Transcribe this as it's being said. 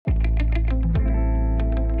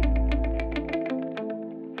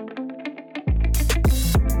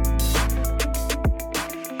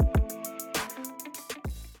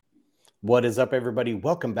What is up, everybody?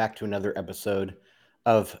 Welcome back to another episode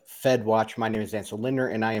of Fed Watch. My name is Ansel Lindner,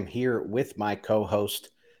 and I am here with my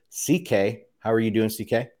co-host, CK. How are you doing,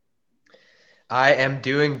 CK? I am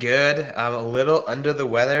doing good. I'm a little under the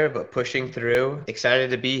weather, but pushing through.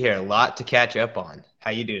 Excited to be here. A lot to catch up on.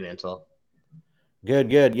 How you doing, Ansel? Good,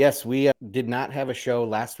 good. Yes, we did not have a show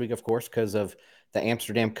last week, of course, because of the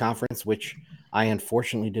Amsterdam conference, which I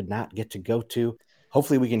unfortunately did not get to go to.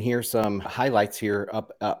 Hopefully, we can hear some highlights here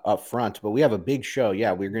up front. But we have a big show.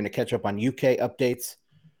 Yeah, we're going to catch up on UK updates,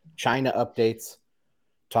 China updates,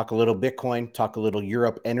 talk a little Bitcoin, talk a little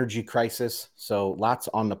Europe energy crisis. So lots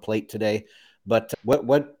on the plate today. But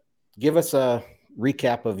what give us a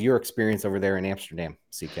recap of your experience over there in Amsterdam,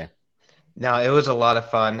 CK? No, it was a lot of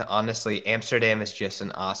fun. Honestly, Amsterdam is just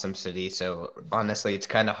an awesome city. So honestly, it's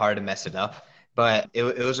kind of hard to mess it up. But it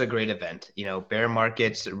was a great event. Bear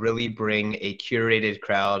markets really bring a curated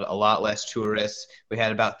crowd, a lot less tourists. We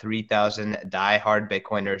had about 3,000 diehard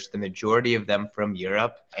Bitcoiners, the majority of them from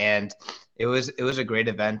Europe. And it was a great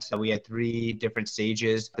event. We had three different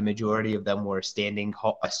stages. The majority of them were a standing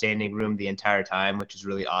room the entire time, which is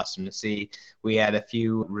really awesome to see. We had a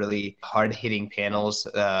few really hard-hitting panels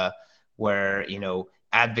where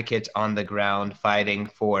advocates on the ground fighting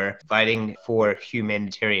for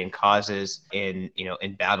humanitarian causes in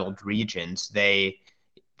embattled regions.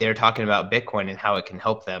 They're talking about Bitcoin and how it can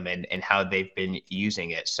help them and how they've been using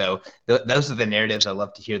it. So those are the narratives I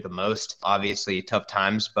love to hear the most. Obviously, tough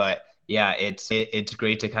times, but yeah, it's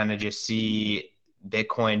great to kind of just see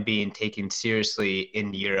Bitcoin being taken seriously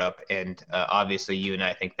in Europe, and obviously you and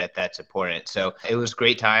I think that that's important. So it was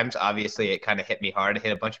great times. Obviously, it kind of hit me hard. It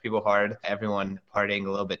hit a bunch of people hard. Everyone partying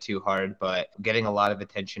a little bit too hard, but getting a lot of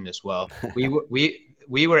attention as well.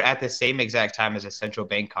 We were at the same exact time as a central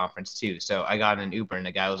bank conference too. So I got an Uber, and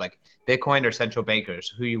the guy was like, "Bitcoin or central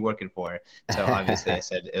bankers? Who are you working for?" So obviously, I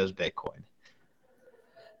said it was Bitcoin.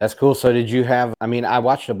 That's cool. So did you have, I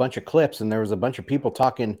watched a bunch of clips and there was a bunch of people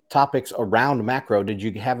talking topics around macro. Did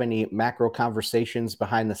you have any macro conversations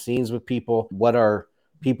behind the scenes with people? What are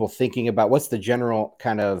people thinking about? What's the general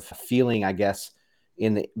kind of feeling, I guess,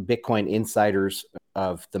 in the Bitcoin insiders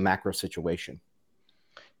of the macro situation?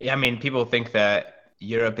 Yeah, I mean, people think that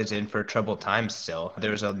Europe is in for troubled times still.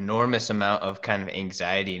 There's an enormous amount of kind of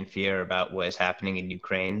anxiety and fear about what is happening in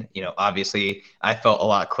Ukraine. Obviously, I felt a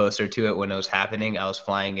lot closer to it when it was happening. I was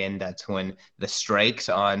flying in. That's when the strikes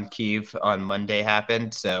on Kyiv on Monday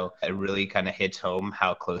happened. So it really kind of hits home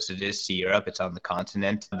how close it is to Europe. It's on the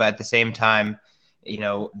continent. But at the same time,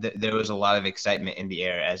 there was a lot of excitement in the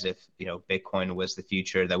air as if, Bitcoin was the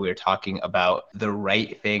future, that we were talking about the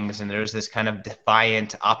right things. And there was this kind of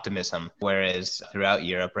defiant optimism. Whereas throughout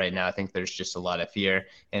Europe right now, I think there's just a lot of fear.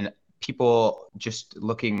 And people just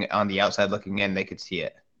looking on the outside, looking in, they could see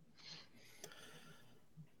it.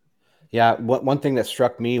 Yeah, one thing that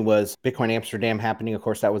struck me was Bitcoin Amsterdam happening. Of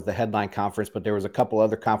course, that was the headline conference, but there was a couple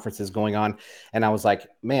other conferences going on. And I was like,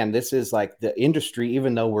 man, this is like the industry,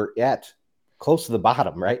 even though we're at close to the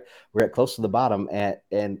bottom, right? We're at close to the bottom and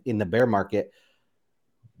in the bear market,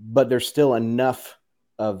 but there's still enough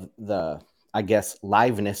of the, I guess,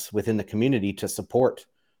 liveness within the community to support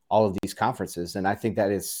all of these conferences. And I think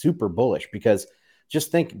that is super bullish because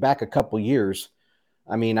just think back a couple years.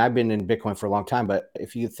 I've been in Bitcoin for a long time, but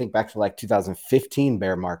if you think back to like 2015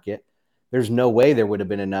 bear market, there's no way there would have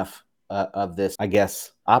been enough of this, I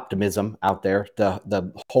guess, optimism out there,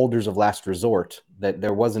 the holders of last resort, that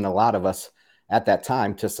there wasn't a lot of us at that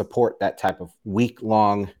time to support that type of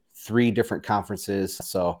week-long, 3 different conferences.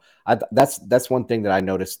 So that's one thing that I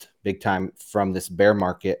noticed big time from this bear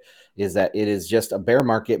market is that it is just a bear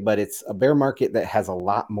market, but it's a bear market that has a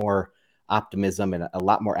lot more optimism and a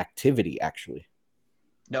lot more activity, actually.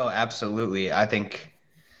 No, absolutely. I think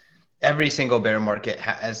every single bear market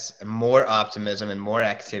has more optimism and more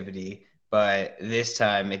activity, but this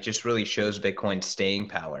time it just really shows Bitcoin's staying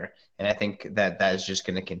power. And I think that that is just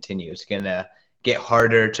going to continue. It's going to get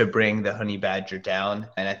harder to bring the honey badger down.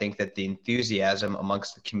 And I think that the enthusiasm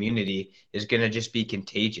amongst the community is going to just be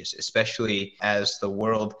contagious, especially as the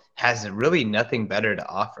world has really nothing better to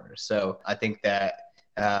offer. So I think that,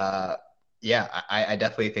 yeah, I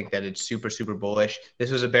definitely think that it's super, super bullish. This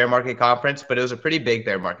was a bear market conference, but it was a pretty big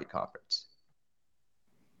bear market conference.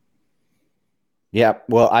 Yeah,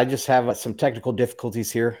 well, I just have some technical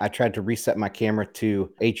difficulties here. I tried to reset my camera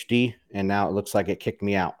to HD, and now it looks like it kicked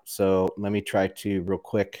me out. So let me try to real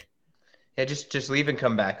quick Yeah, just leave and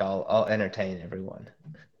come back. I'll entertain everyone.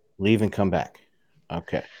 leave and come back.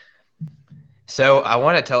 Okay. So I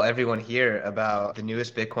want to tell everyone here about the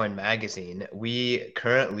newest Bitcoin magazine. We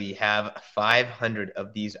currently have 500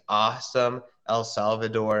 of these awesome El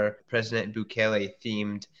Salvador President Bukele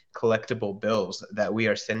themed collectible bills that we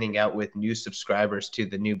are sending out with new subscribers to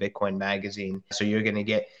the new Bitcoin magazine. So you're going to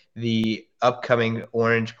get the upcoming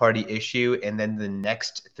Orange Party issue and then the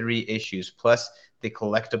next 3 issues plus the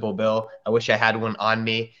collectible bill. I wish I had one on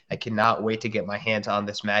me. I cannot wait to get my hands on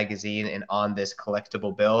this magazine and on this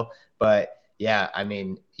collectible bill. But yeah, I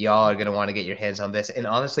mean, y'all are going to want to get your hands on this. And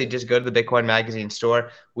honestly, just go to the Bitcoin Magazine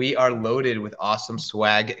store. We are loaded with awesome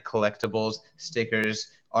swag, collectibles, stickers,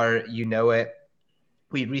 our You Know It.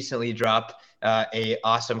 We recently dropped a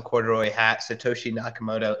awesome corduroy hat, Satoshi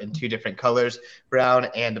Nakamoto, in 2 different colors, brown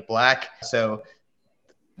and black. So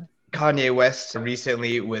Kanye West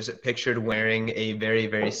recently was pictured wearing a very,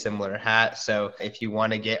 very similar hat. So if you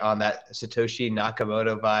want to get on that Satoshi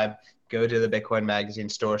Nakamoto vibe, go to the Bitcoin Magazine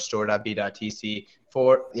store, store.b.tc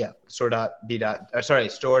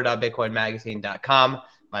store.bitcoinmagazine.com,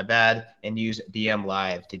 my bad, and use BM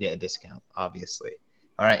Live to get a discount, obviously.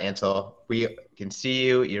 All right, Ansel, we can see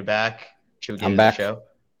you. You're back. Should we get I'm into back. the show?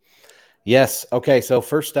 Yes. Okay. So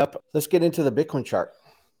first up, let's get into the Bitcoin chart.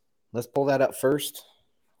 Let's pull that up first.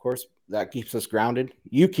 Of course, that keeps us grounded.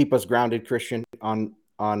 You keep us grounded, Christian, on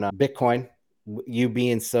Bitcoin. You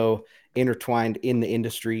being so intertwined in the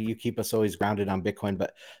industry, you keep us always grounded on Bitcoin.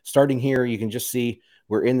 But starting here, you can just see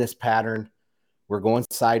we're in this pattern. We're going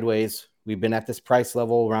sideways. We've been at this price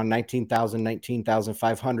level around 19,000,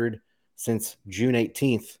 19,500 since June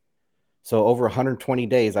 18th. So over 120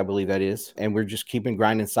 days, I believe that is. And we're just keeping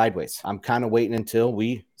grinding sideways. I'm kind of waiting until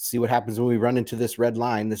we see what happens when we run into this red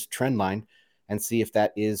line, this trend line, and see if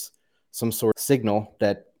that is some sort of signal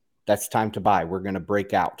that that's time to buy. We're going to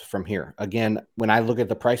break out from here. Again, when I look at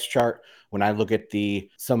the price chart, when I look at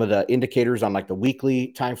some of the indicators on like the weekly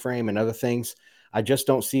time frame and other things, I just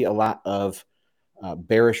don't see a lot of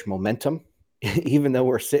bearish momentum. Even though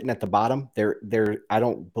we're sitting at the bottom, I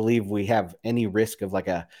don't believe we have any risk of like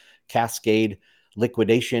a cascade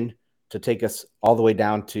liquidation to take us all the way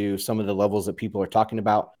down to some of the levels that people are talking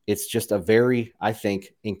about. It's just a very, I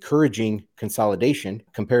think, encouraging consolidation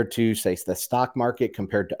compared to, say, the stock market,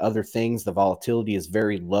 compared to other things. The volatility is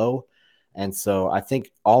very low. And so I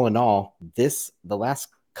think all in all, the last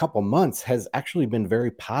couple months has actually been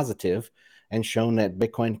very positive and shown that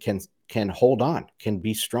Bitcoin can hold on, can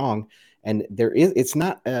be strong. And it's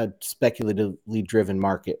not a speculatively driven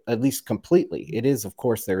market, at least completely. It is, of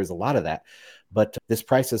course, there is a lot of that. But this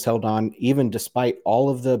price has held on even despite all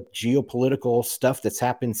of the geopolitical stuff that's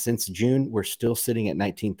happened since June. We're still sitting at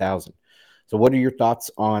 19,000. So what are your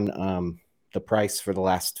thoughts on the price for the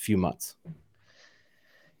last few months?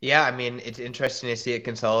 Yeah, I mean, it's interesting to see it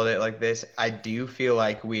consolidate like this. I do feel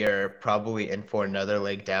like we are probably in for another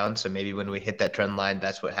leg down. So maybe when we hit that trend line,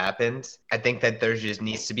 that's what happens. I think that there just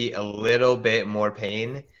needs to be a little bit more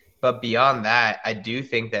pain. But beyond that, I do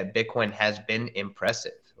think that Bitcoin has been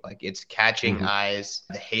impressive. Like it's catching eyes.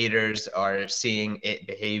 The haters are seeing it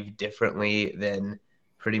behave differently than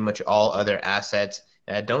pretty much all other assets.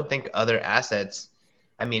 And I don't think other assets,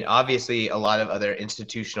 I mean, obviously, a lot of other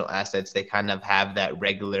institutional assets, they kind of have that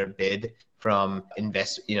regular bid from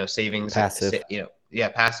savings, Passive.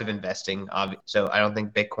 passive investing. So I don't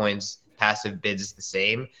think Bitcoin's passive bid is the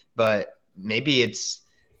same, but maybe it's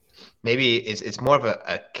more of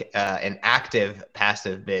an active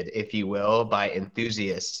passive bid, if you will, by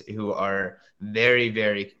enthusiasts who are very,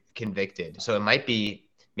 very convicted. So it might be,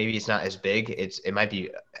 maybe it's not as big. It might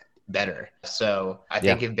be better. So I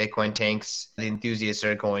think if Bitcoin tanks, the enthusiasts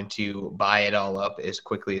are going to buy it all up as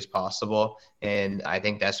quickly as possible. And I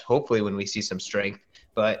think that's hopefully when we see some strength.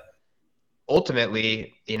 But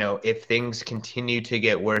ultimately, if things continue to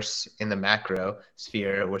get worse in the macro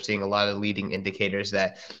sphere, we're seeing a lot of leading indicators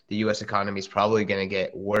that the US economy is probably going to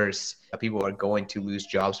get worse. People are going to lose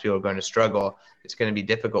jobs. People are going to struggle. It's going to be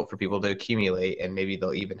difficult for people to accumulate, and maybe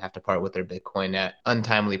they'll even have to part with their Bitcoin at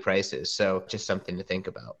untimely prices. So just something to think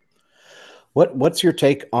about. What's your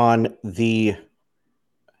take on the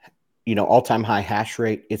all-time high hash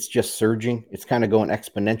rate? It's just surging. It's kind of going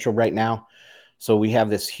exponential right now. So we have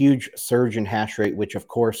this huge surge in hash rate, which of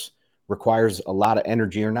course requires a lot of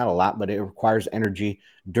energy, or not a lot, but it requires energy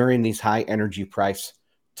during these high energy price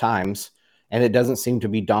times. And it doesn't seem to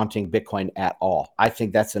be daunting Bitcoin at all. I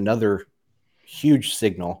think that's another huge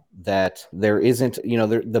signal that there isn't,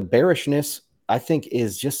 the bearishness, I think,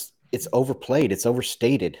 is just, it's overplayed. It's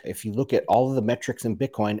overstated. If you look at all of the metrics in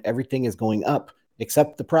Bitcoin, everything is going up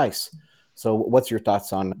except the price. So what's your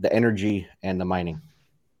thoughts on the energy and the mining?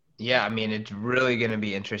 Yeah, I mean, it's really going to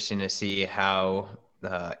be interesting to see how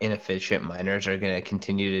inefficient miners are going to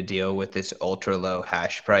continue to deal with this ultra low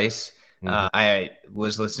hash price. I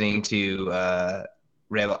was listening to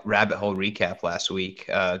Rabbit Hole Recap last week.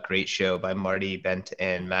 Great show by Marty Bent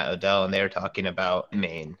and Matt Odell, and they were talking about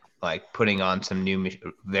Maine, like putting on some new,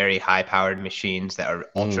 very high-powered machines that are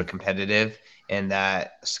ultra competitive and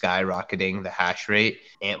that skyrocketing the hash rate.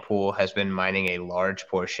 Antpool has been mining a large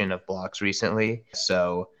portion of blocks recently,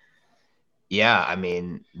 so yeah, I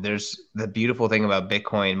mean, there's the beautiful thing about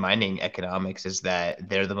Bitcoin mining economics is that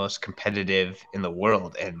they're the most competitive in the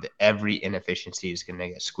world, and every inefficiency is going to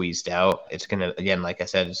get squeezed out. It's going to, again, like I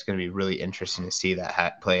said, it's going to be really interesting to see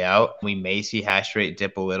that play out. We may see hash rate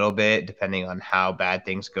dip a little bit depending on how bad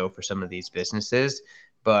things go for some of these businesses.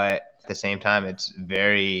 But at the same time, it's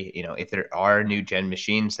very, if there are new gen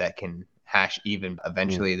machines that can hash even,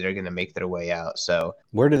 eventually they're going to make their way out. So,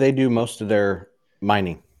 where do they do most of their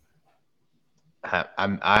mining?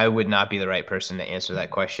 I would not be the right person to answer that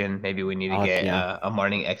question. Maybe we need to get a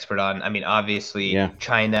mining expert on. I mean, obviously,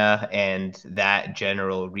 China and that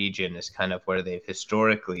general region is kind of where they've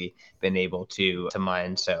historically been able to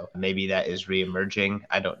mine. So maybe that is reemerging.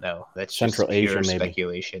 I don't know. That's Central just pure Asia,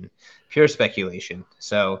 speculation. Pure speculation.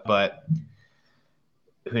 So, but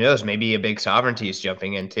who knows? Maybe a big sovereignty is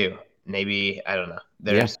jumping in too. Maybe, I don't know.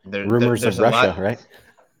 There's rumors there's of Russia, lot, right?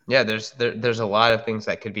 Yeah, there's a lot of things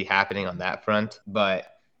that could be happening on that front,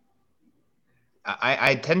 but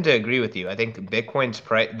I tend to agree with you. I think Bitcoin's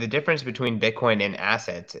price, the difference between Bitcoin and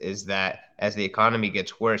assets is that as the economy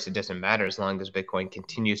gets worse, it doesn't matter as long as Bitcoin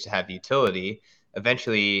continues to have utility.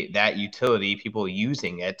 Eventually, that utility, people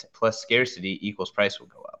using it plus scarcity equals price will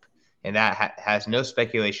go up. And that has no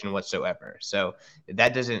speculation whatsoever. So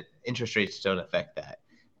that doesn't, interest rates don't affect that.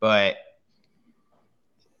 But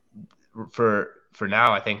for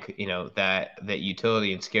now, I think that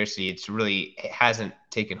utility and scarcity, it hasn't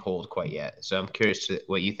taken hold quite yet. So I'm curious to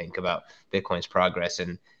what you think about Bitcoin's progress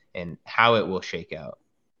and how it will shake out.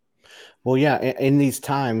 Well, yeah, in these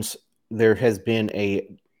times there has been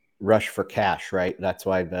a rush for cash, right? That's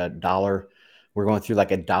why the dollar, we're going through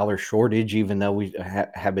like a dollar shortage, even though we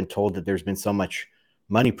have been told that there's been so much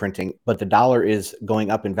money printing, but the dollar is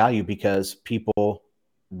going up in value because people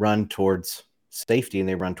run towards safety and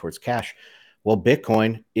they run towards cash. Well,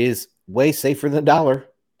 Bitcoin is way safer than the dollar,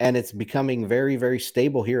 and it's becoming very, very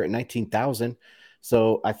stable here at 19,000.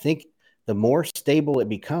 So I think the more stable it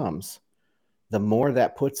becomes, the more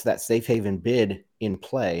that puts that safe haven bid in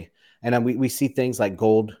play. And we see things like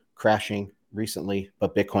gold crashing recently,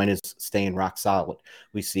 but Bitcoin is staying rock solid.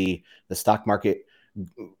 We see the stock market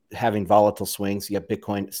having volatile swings, yet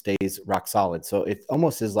Bitcoin stays rock solid. So it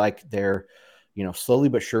almost is like they're, slowly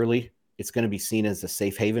but surely, it's going to be seen as a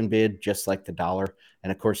safe haven bid, just like the dollar.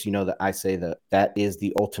 And of course, that I say that is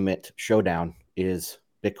the ultimate showdown, is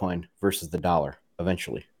Bitcoin versus the dollar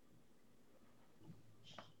eventually.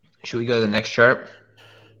 Should we go to the next chart?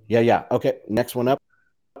 Yeah. Okay. Next one up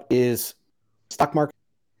is stock market.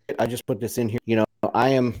 I just put this in here. I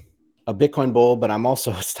am a Bitcoin bull, but I'm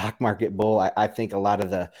also a stock market bull. I think a lot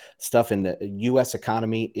of the stuff in the U.S.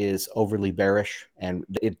 economy is overly bearish, and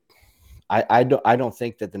I don't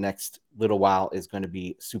think that the next little while is going to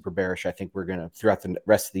be super bearish. I think we're going to, throughout the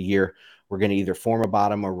rest of the year, we're going to either form a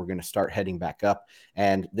bottom or we're going to start heading back up.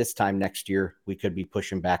 And this time next year, we could be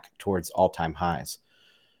pushing back towards all-time highs.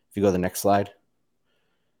 If you go to the next slide,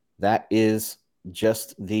 that is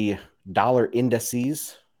just the dollar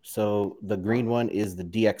indices. So the green one is the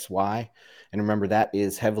DXY. And remember, that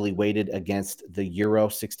is heavily weighted against the euro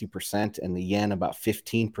 60% and the yen about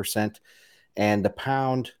 15%. And the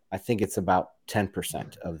pound, I think it's about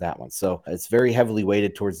 10% of that one. So it's very heavily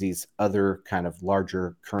weighted towards these other kind of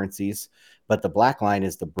larger currencies. But the black line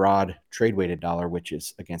is the broad trade weighted dollar, which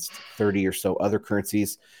is against 30 or so other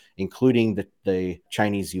currencies, including the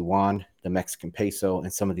Chinese yuan, the Mexican peso,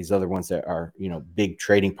 and some of these other ones that are, big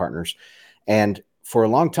trading partners. And for a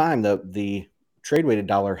long time, the trade weighted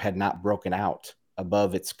dollar had not broken out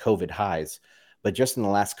above its COVID highs. But just in the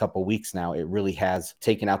last couple of weeks now, it really has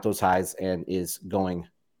taken out those highs and is going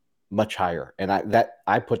much higher. And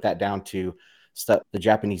I put that down to stuff. The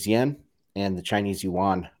Japanese yen and the Chinese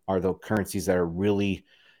yuan are the currencies that are really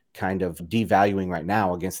kind of devaluing right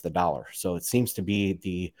now against the dollar. So it seems to be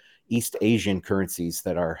the East Asian currencies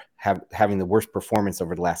that are having the worst performance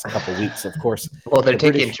over the last couple of weeks. Of course, well, they're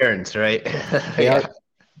taking turns, right? They are.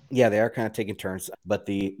 Yeah, they are kind of taking turns. But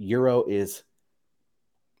the euro is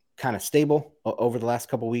kind of stable over the last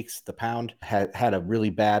couple of weeks. The pound had a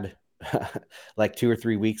really bad like 2 or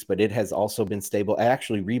 3 weeks, but it has also been stable. It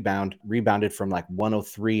actually rebounded from like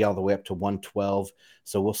 103 all the way up to 112.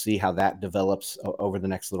 So we'll see how that develops over the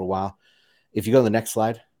next little while. If you go to the next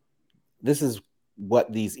slide, this is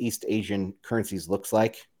what these East Asian currencies looks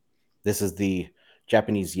like. This is the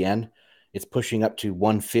Japanese yen. It's pushing up to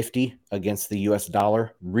 150 against the US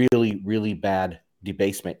dollar. Really, really bad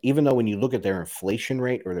debasement. Even though when you look at their inflation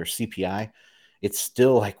rate or their CPI, it's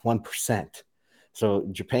still like 1%. So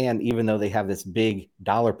Japan, even though they have this big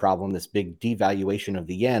dollar problem, this big devaluation of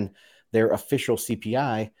the yen, their official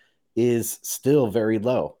CPI is still very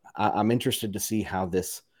low. I'm interested to see how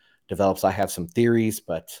this develops. I have some theories,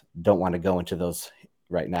 but don't want to go into those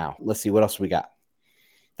right now. Let's see what else we got.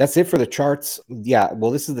 That's it for the charts. Yeah,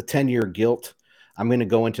 well, this is the 10-year gilt. I'm going to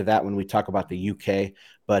go into that when we talk about the UK.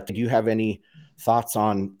 But do you have any thoughts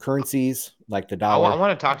on currencies like the dollar? I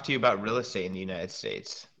want to talk to you about real estate in the United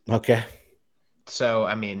States. Okay. So,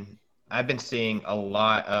 I mean, I've been seeing a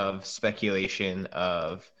lot of speculation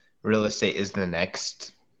of real estate is the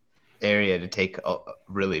next area to take a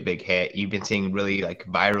really big hit. You've been seeing really like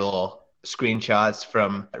viral screenshots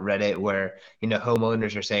from Reddit where,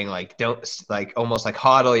 homeowners are saying like, don't like almost like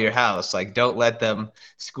hodl your house, like don't let them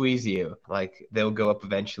squeeze you, like they'll go up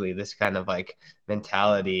eventually. This kind of like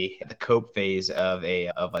mentality, the cope phase of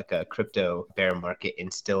like a crypto bear market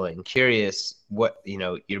instilling. Curious what,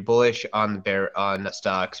 you're bullish on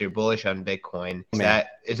stocks, you're bullish on Bitcoin.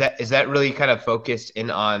 Is that really kind of focused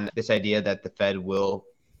in on this idea that the Fed will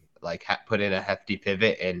like put in a hefty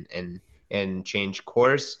pivot and change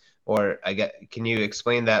course? Or can you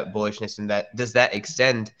explain that bullishness, and that does that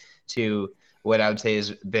extend to what I would say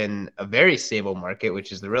has been a very stable market,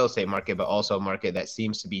 which is the real estate market, but also a market that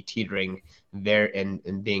seems to be teetering there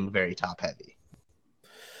and being very top heavy?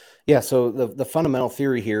 Yeah, so the fundamental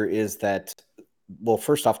theory here is that, well,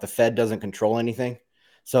 first off, the Fed doesn't control anything.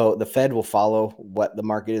 So the Fed will follow what the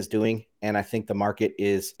market is doing. And I think the market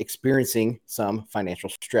is experiencing some financial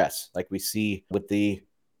stress, like we see with the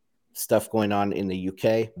stuff going on in the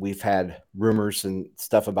UK. We've had rumors and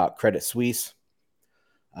stuff about Credit Suisse.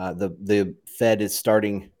 The Fed is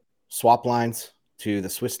starting swap lines to the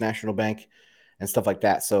Swiss National Bank and stuff like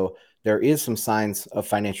that. So there is some signs of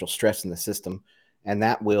financial stress in the system, and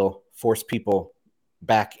that will force people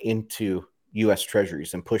back into US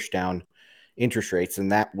Treasuries and push down interest rates,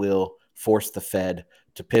 and that will force the Fed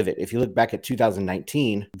to pivot. If you look back at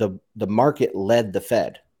 2019, the market led the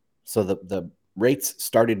Fed. So the rates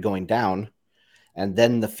started going down, and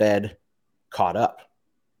then the Fed caught up.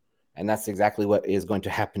 And that's exactly what is going to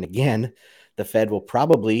happen again. The Fed will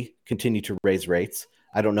probably continue to raise rates.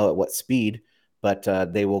 I don't know at what speed, but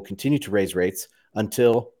they will continue to raise rates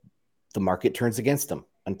until the market turns against them,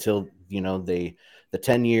 until the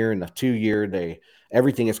 10-year and the 2-year,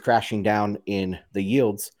 everything is crashing down in the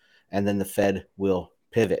yields, and then the Fed will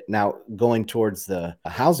pivot. Now, going towards the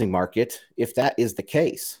housing market, if that is the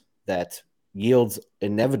case, that yields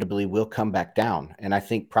inevitably will come back down, and I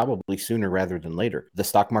think probably sooner rather than later, the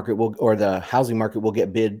stock market will, or the housing market will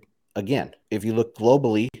get bid again. If you look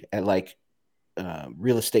globally at like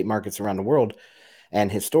real estate markets around the world,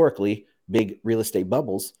 and historically big real estate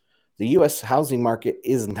bubbles, the U.S. housing market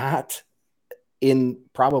is not in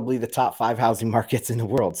probably the top 5 housing markets in the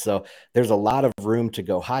world. So there's a lot of room to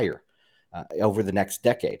go higher over the next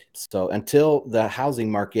decade. So until the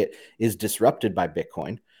housing market is disrupted by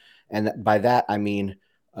Bitcoin, and by that I mean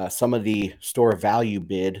some of the store of value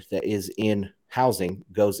bid that is in housing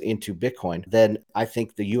goes into Bitcoin, then I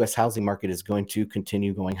think the U.S. housing market is going to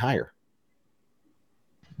continue going higher.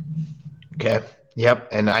 Okay. Yep.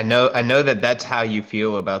 And I know that that's how you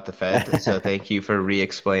feel about the Fed. So thank you for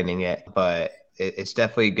re-explaining it. But it's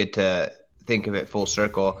definitely good to think of it full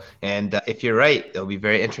circle. And if you're right, it'll be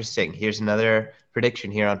very interesting. Here's another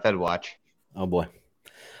prediction here on Fed Watch. Oh boy.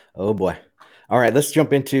 Oh boy. All right, let's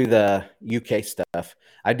jump into the UK stuff.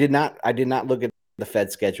 I did not look at the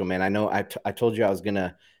Fed schedule, man. I know I told you I was going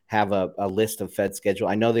to have a list of Fed schedule.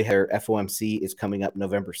 I know their FOMC is coming up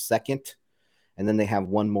November 2nd. And then they have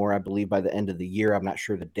one more, I believe, by the end of the year. I'm not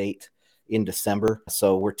sure the date, in December.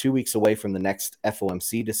 So we're 2 weeks away from the next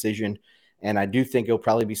FOMC decision. And I do think it'll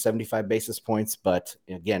probably be 75 basis points. But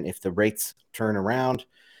again, if the rates turn around,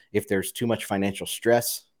 if there's too much financial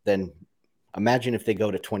stress, then imagine if they go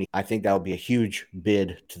to 20. I think that would be a huge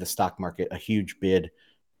bid to the stock market, a huge bid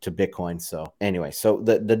to Bitcoin. So anyway, so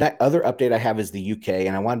the other update I have is the UK,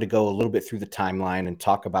 and I wanted to go a little bit through the timeline and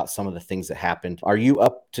talk about some of the things that happened. Are you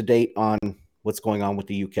up to date on what's going on with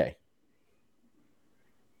the UK?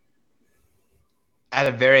 At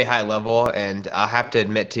a very high level, and I'll have to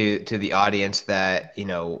admit to the audience that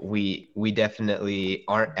we definitely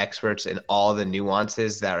aren't experts in all the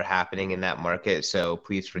nuances that are happening in that market. So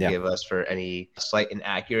please forgive us for any slight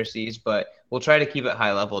inaccuracies, but we'll try to keep it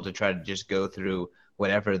high level to try to just go through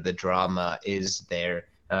whatever the drama is there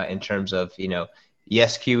in terms of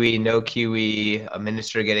yes QE, no QE, a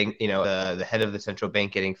minister getting the head of the central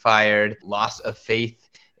bank getting fired, loss of faith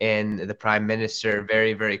and the prime minister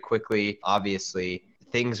very, very quickly. Obviously,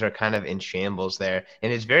 things are kind of in shambles there.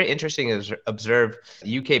 And it's very interesting to observe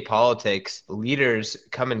UK politics. Leaders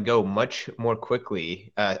come and go much more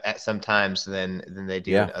quickly at some times than they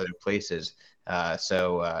do Yeah. in other places.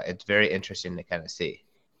 So it's very interesting to kind of see.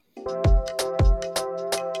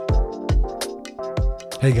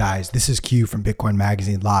 Hey guys, this is Q from Bitcoin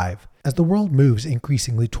Magazine Live. As the world moves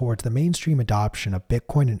increasingly towards the mainstream adoption of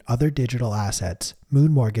Bitcoin and other digital assets,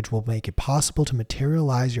 Moon Mortgage will make it possible to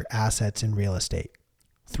materialize your assets in real estate.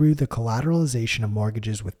 Through the collateralization of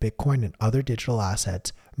mortgages with Bitcoin and other digital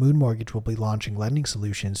assets, Moon Mortgage will be launching lending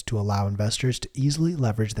solutions to allow investors to easily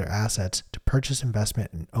leverage their assets to purchase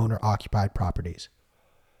investment in owner-occupied properties.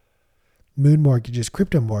 Moon Mortgage's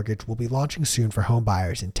crypto mortgage will be launching soon for home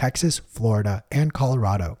buyers in Texas, Florida, and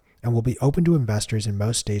Colorado, and will be open to investors in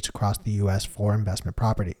most states across the U.S. for investment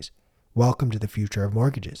properties. Welcome to the future of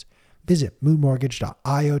mortgages. Visit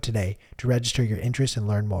moonmortgage.io today to register your interest and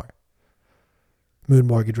learn more. Moon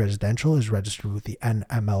Mortgage Residential is registered with the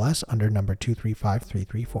NMLS under number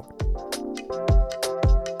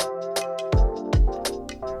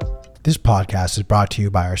 235334. This podcast is brought to you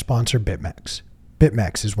by our sponsor, BitMEX.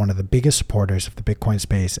 BitMEX is one of the biggest supporters of the Bitcoin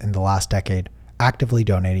space in the last decade, actively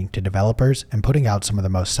donating to developers and putting out some of the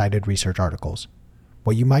most cited research articles.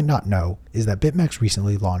 What you might not know is that BitMEX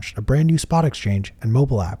recently launched a brand new spot exchange and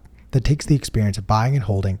mobile app that takes the experience of buying and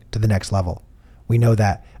holding to the next level. We know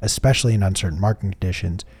that, especially in uncertain market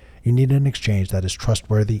conditions, you need an exchange that is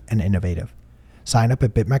trustworthy and innovative. Sign up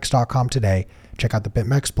at bitmex.com today, check out the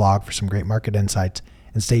BitMEX blog for some great market insights,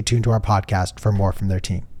 and stay tuned to our podcast for more from their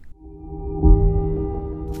team.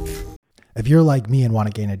 If you're like me and want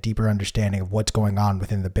to gain a deeper understanding of what's going on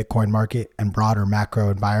within the Bitcoin market and broader macro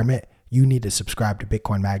environment, you need to subscribe to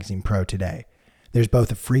Bitcoin Magazine Pro today. There's both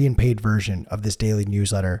a free and paid version of this daily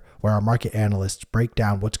newsletter where our market analysts break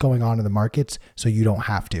down what's going on in the markets so you don't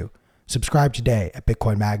have to. Subscribe today at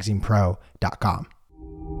bitcoinmagazinepro.com.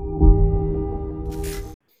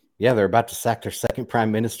 Yeah, they're about to sack their second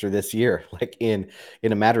prime minister this year, like in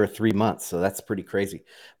a matter of 3 months. So that's pretty crazy.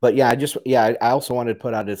 But yeah, I also wanted to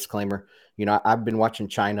put out a disclaimer. You know, I've been watching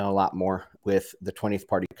China a lot more with the 20th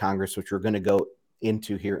Party Congress, which we're going to go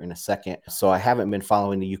into here in a second. So I haven't been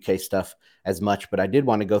following the UK stuff as much, but I did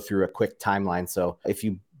want to go through a quick timeline. So if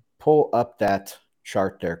you pull up that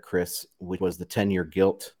chart there, Chris, which was the 10-year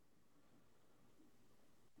gilt,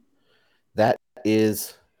 that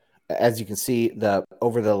is, as you can see,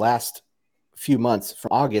 over the last few months from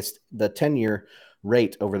August, the 10-year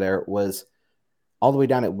rate over there was all the way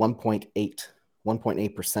down at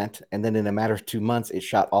 1.8%. And then in a matter of 2 months, it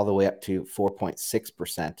shot all the way up to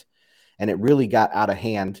 4.6%. And it really got out of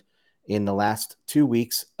hand in the last 2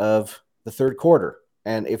 weeks of the third quarter.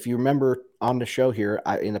 And if you remember on the show here,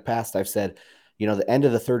 in the past, I've said, you know, the end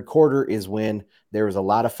of the third quarter is when there was a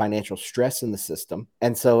lot of financial stress in the system.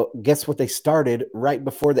 And so guess what they started right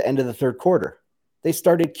before the end of the third quarter? They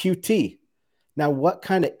started QT. Now, what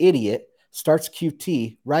kind of idiot starts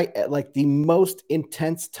QT right at like the most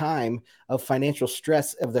intense time of financial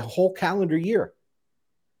stress of the whole calendar year?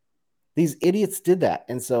 These idiots did that.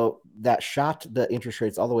 And so that shot the interest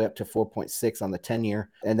rates all the way up to 4.6 on the 10-year.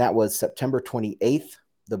 And that was September 28th.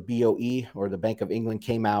 The BOE, or the Bank of England,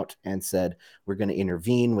 came out and said, we're going to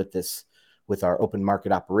intervene with this, with our open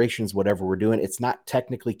market operations, whatever we're doing. It's not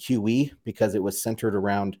technically QE because it was centered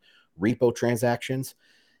around repo transactions.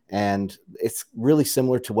 And it's really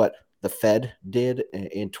similar to what the Fed did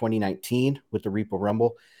in 2019 with the repo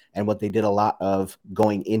rumble and what they did a lot of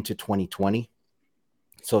going into 2020.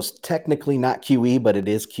 So it's technically not QE, but it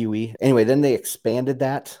is QE. Anyway, then they expanded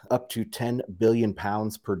that up to 10 billion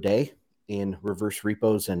pounds per day in reverse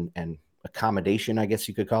repos and accommodation, I guess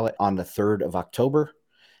you could call it, on the 3rd of October.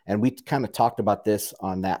 And we kind of talked about this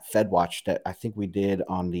on that Fed Watch that I think we did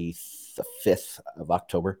on the 5th of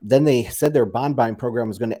October. Then they said their bond buying program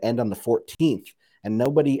was going to end on the 14th, and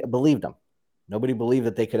nobody believed them. Nobody believed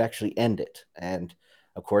that they could actually end it. And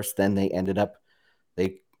of course, then they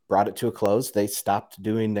brought it to a close. They stopped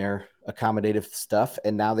doing their accommodative stuff,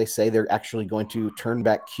 and now they say they're actually going to turn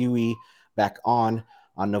back QE back on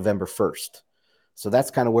November 1st. So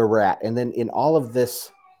that's kind of where we're at. And then in all of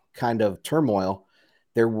this kind of turmoil,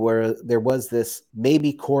 there was this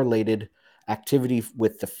maybe correlated activity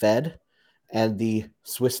with the Fed and the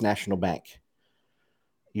Swiss National Bank.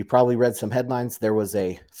 You probably read some headlines. There was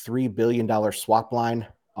a $3 billion swap line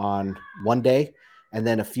on one day, and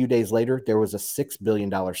then a few days later, there was a $6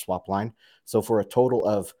 billion swap line. So for a total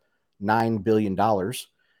of $9 billion.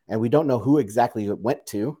 And we don't know who exactly it went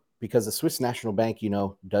to, because the Swiss National Bank, you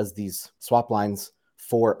know, does these swap lines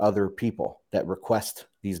 4 other people that request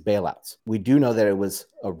these bailouts. We do know that it was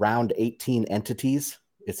around 18 entities.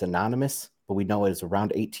 It's anonymous, but we know it is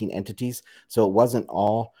around 18 entities. So it wasn't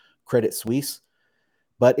all Credit Suisse,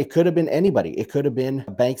 but it could have been anybody. It could have been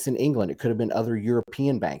banks in England. It could have been other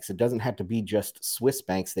European banks. It doesn't have to be just Swiss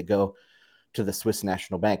banks that go to the Swiss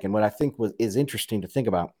National Bank. And what I think is interesting to think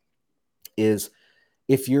about is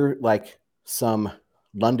if you're like some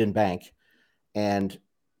London bank and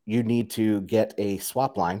you need to get a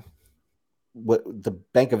swap line, what the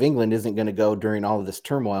Bank of England isn't going to go during all of this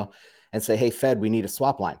turmoil and say, hey, Fed, we need a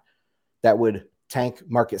swap line. That would tank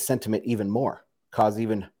market sentiment even more, cause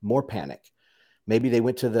even more panic. Maybe they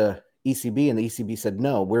went to the ECB and the ECB said,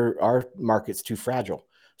 no, our market's too fragile.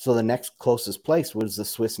 So the next closest place was the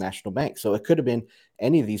Swiss National Bank. So it could have been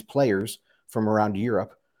any of these players from around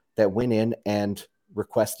Europe that went in and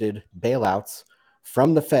requested bailouts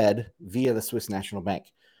from the Fed via the Swiss National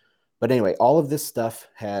Bank. But anyway, all of this stuff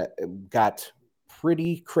got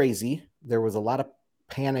pretty crazy. There was a lot of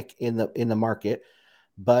panic in the market,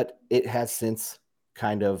 but it has since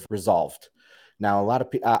kind of resolved. Now, a lot of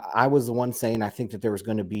I was the one saying I think that there was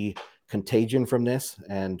going to be contagion from this,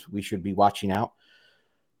 and we should be watching out.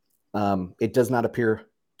 It does not appear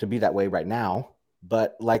to be that way right now,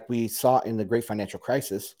 but like we saw in the Great Financial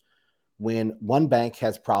Crisis, when one bank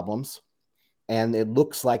has problems and it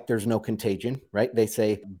looks like there's no contagion, right? They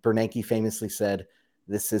say, Bernanke famously said,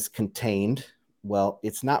 this is contained. Well,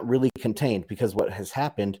 it's not really contained, because what has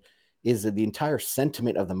happened is that the entire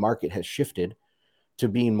sentiment of the market has shifted to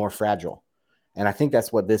being more fragile. And I think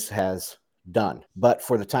that's what this has done. But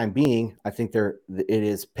for the time being, I think it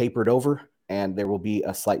is papered over, and there will be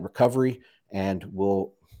a slight recovery, and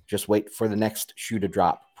we'll just wait for the next shoe to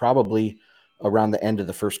drop, probably around the end of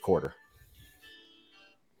the first quarter.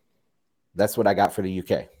 That's what I got for the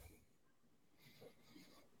UK.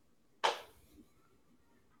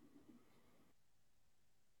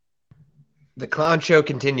 The clown show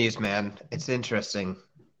continues, man. It's interesting.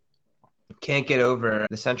 Can't get over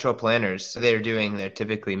the central planners. They're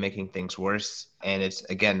typically making things worse. And it's,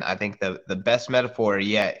 again, I think the best metaphor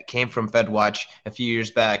yet came from FedWatch a few years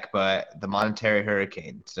back, but the monetary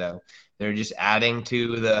hurricane. So they're just adding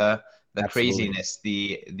to the craziness,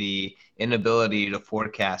 the inability to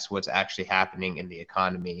forecast what's actually happening in the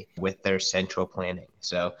economy with their central planning.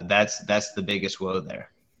 So that's the biggest woe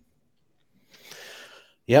there.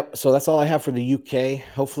 Yep. So that's all I have for the UK.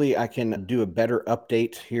 Hopefully I can do a better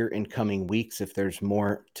update here in coming weeks if there's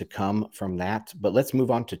more to come from that. But let's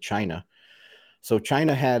move on to China. So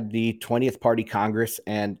China had the 20th Party Congress,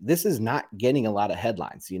 and this is not getting a lot of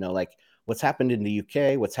headlines. Like what's happened in the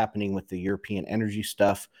UK, what's happening with the European energy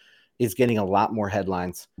stuff is getting a lot more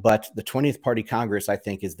headlines. But the 20th Party Congress, I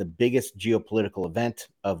think, is the biggest geopolitical event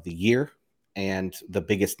of the year and the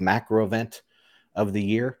biggest macro event of the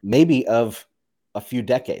year, maybe of a few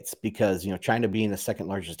decades, because China being the second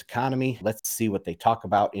largest economy, let's see what they talk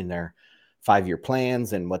about in their 5-year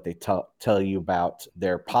plans and what they tell you about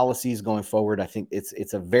their policies going forward. I think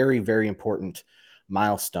it's a very, very important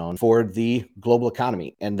milestone for the global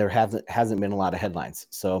economy, and there hasn't been a lot of headlines.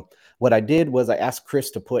 So what I did was I asked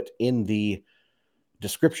Chris to put in the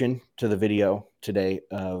description to the video today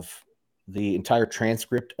of the entire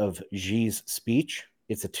transcript of Xi's speech.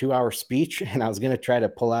 It's a 2-hour speech, and I was going to try to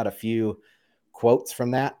pull out a few quotes from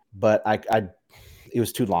that, but it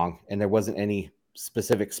was too long, and there wasn't any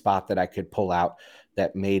specific spot that I could pull out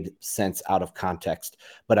that made sense out of context.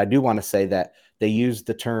 But I do want to say that they used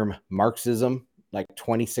the term Marxism like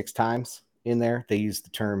 26 times in there. They used the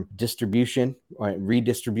term distribution or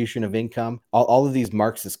redistribution of income, all of these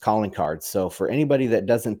Marxist calling cards. So for anybody that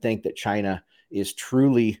doesn't think that China is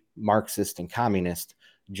truly Marxist and communist,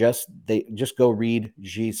 just go read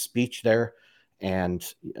Xi's speech there. And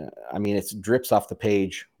it drips off the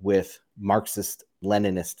page with Marxist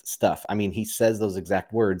Leninist stuff. He says those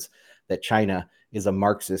exact words, that China is a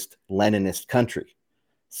Marxist Leninist country.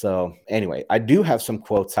 So anyway, I do have some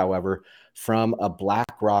quotes, however, from a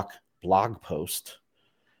BlackRock blog post.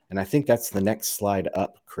 And I think that's the next slide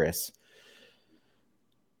up, Chris.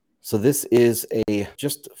 So this is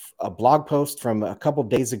just a blog post from a couple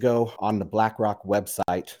days ago on the BlackRock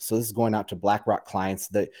website. So this is going out to BlackRock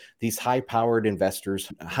clients. These high-powered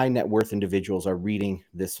investors, high net worth individuals are reading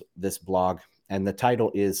this blog. And the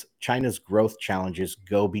title is China's Growth Challenges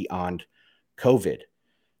Go Beyond COVID.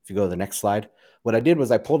 If you go to the next slide. What I did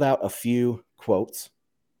was I pulled out a few quotes.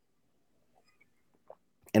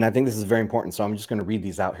 And I think this is very important, so I'm just going to read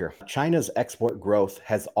these out here. China's export growth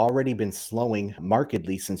has already been slowing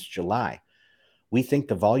markedly since July. We think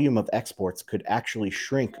the volume of exports could actually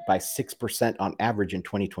shrink by 6% on average in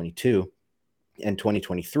 2022 and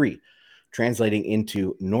 2023 translating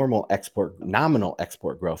into nominal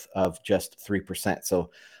export growth of just 3%. So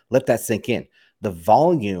let that sink in. The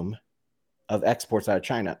volume of exports out of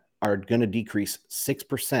China are going to decrease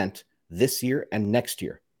 6% this year and next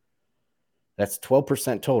year. That's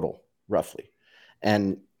 12% total, roughly.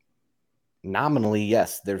 And nominally,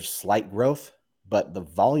 yes, there's slight growth, but the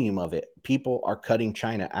volume of it, people are cutting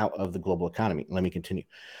China out of the global economy. Let me continue.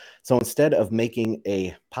 So instead of making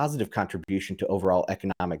a positive contribution to overall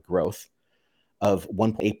economic growth of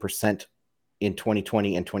 1.8% in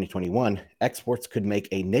 2020 and 2021, exports could make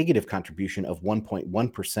a negative contribution of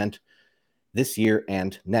 1.1% this year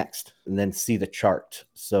and next. And then see the chart.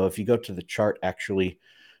 So if you go to the chart, actually,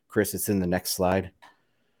 Chris, it's in the next slide.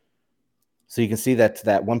 So you can see that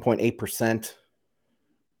 1.8%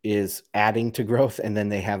 is adding to growth, and then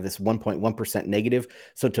they have this 1.1% negative.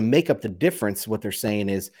 So to make up the difference, what they're saying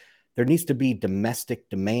is there needs to be domestic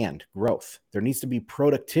demand growth. There needs to be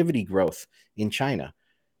productivity growth in China,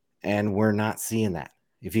 and we're not seeing that.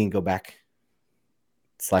 If you can go back,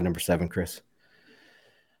 slide number 7, Chris.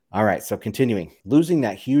 All right, so continuing. Losing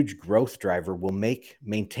that huge growth driver will make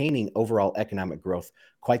maintaining overall economic growth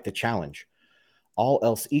quite the challenge. All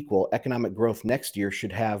else equal, economic growth next year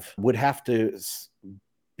would have to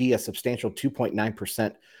be a substantial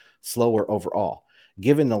 2.9% slower overall.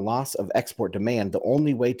 Given the loss of export demand, the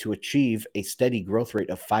only way to achieve a steady growth rate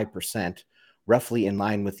of 5%, roughly in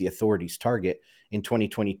line with the authorities' target in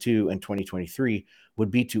 2022 and 2023,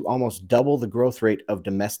 would be to almost double the growth rate of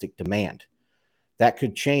domestic demand. That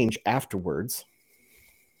could change afterwards,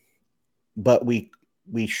 but we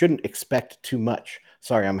shouldn't expect too much.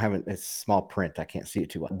 Sorry, I'm having a small print. I can't see it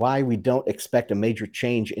too well. Why we don't expect a major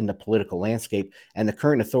change in the political landscape, and the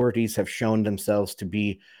current authorities have shown themselves to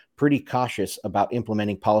be pretty cautious about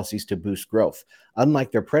implementing policies to boost growth,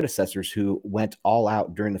 unlike their predecessors who went all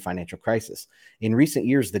out during the financial crisis. In recent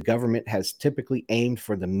years, the government has typically aimed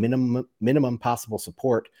for the minimum possible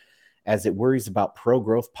support as it worries about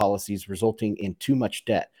pro-growth policies resulting in too much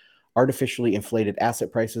debt, artificially inflated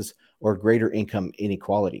asset prices, or greater income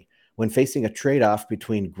inequality. When facing a trade-off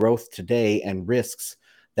between growth today and risks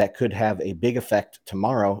that could have a big effect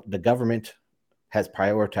tomorrow, the government has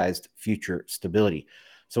prioritized future stability.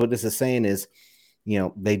 So what this is saying is,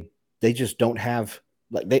 they just don't have,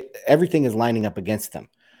 everything is lining up against them.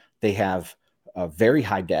 They have a very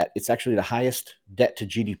high debt. It's actually the highest debt to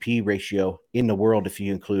GDP ratio in the world if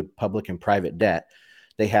you include public and private debt.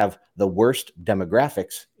 They have the worst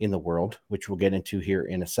demographics in the world, which we'll get into here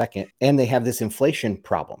in a second. And they have this inflation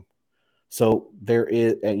problem. So there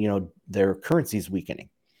is, their currency is weakening.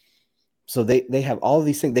 So they have all of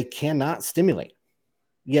these things they cannot stimulate.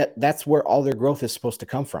 Yet that's where all their growth is supposed to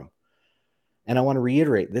come from. And I want to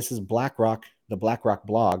reiterate, this is BlackRock, the BlackRock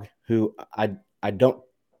blog, who I don't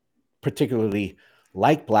particularly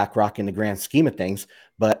like BlackRock in the grand scheme of things,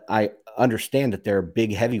 but I understand that they're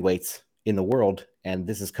big heavyweights in the world, and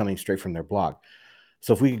this is coming straight from their blog.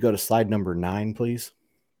 So if we could go to slide number 9, please.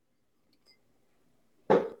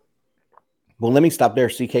 Well, let me stop there.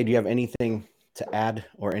 CK, do you have anything to add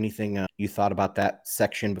or anything you thought about that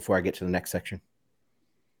section before I get to the next section?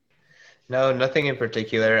 No, nothing in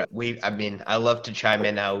particular. I love to chime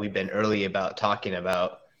in how we've been early about talking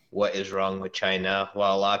about what is wrong with China.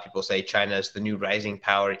 While a lot of people say China is the new rising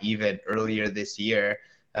power, even earlier this year,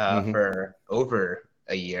 for over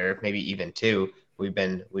a year, maybe even 2, we've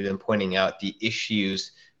been pointing out the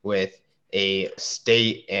issues with a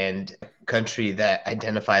state and country that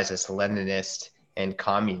identifies as Leninist and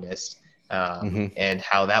communist, and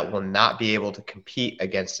how that will not be able to compete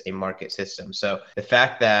against a market system. So the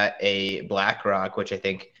fact that a BlackRock, which I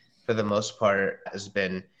think for the most part has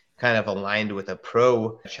been kind of aligned with a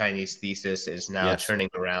pro-Chinese thesis, is now turning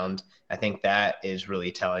around, I think that is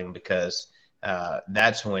really telling, because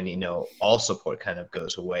that's when, all support kind of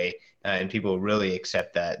goes away, and people really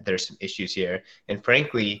accept that there's some issues here. And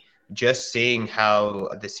frankly, just seeing how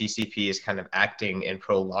the CCP is kind of acting and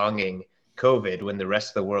prolonging COVID when the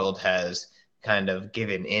rest of the world has kind of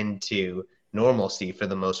given into normalcy for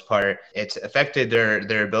the most part, it's affected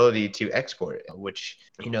their ability to export, which,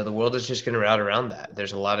 the world is just going to route around that.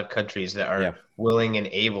 There's a lot of countries that are willing and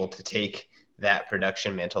able to take that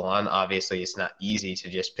production mantle on. Obviously, it's not easy to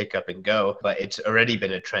just pick up and go, but it's already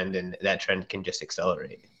been a trend, and that trend can just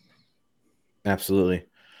accelerate. Absolutely.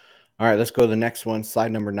 All right, let's go to the next one,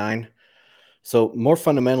 slide number 9. So more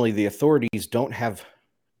fundamentally, the authorities don't have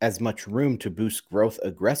as much room to boost growth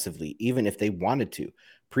aggressively, even if they wanted to.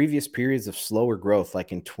 Previous periods of slower growth,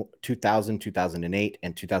 like in 2000, 2008,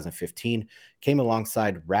 and 2015, came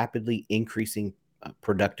alongside rapidly increasing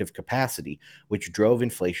productive capacity, which drove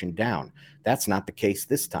inflation down. That's not the case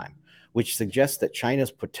this time. which suggests that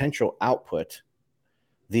China's potential output,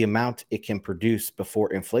 the amount it can produce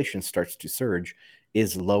before inflation starts to surge,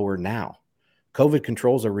 is lower now. COVID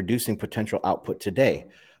controls are reducing potential output today.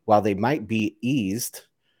 While they might be eased,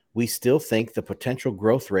 we still think the potential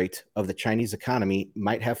growth rate of the Chinese economy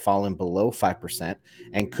might have fallen below 5%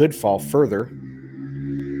 and could fall further.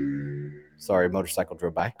 Sorry, motorcycle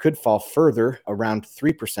drove by. Could fall further around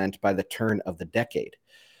 3% by the turn of the decade.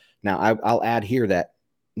 Now, I'll add here that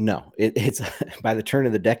no, it's by the turn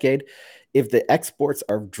of the decade, if the exports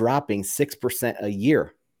are dropping 6% a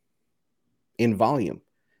year in volume,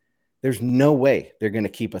 there's no way they're going to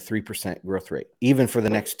keep a 3% growth rate, even for the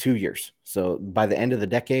next 2 years. So by the end of the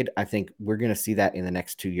decade, I think we're going to see that in the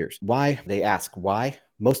next 2 years. Why? They ask why.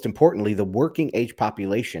 Most importantly, the working age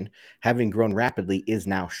population, having grown rapidly, is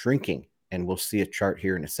now shrinking. And we'll see a chart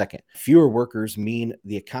here in a second. Fewer workers mean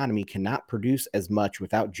the economy cannot produce as much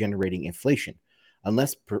without generating inflation,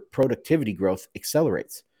 unless productivity growth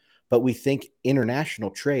accelerates. But we think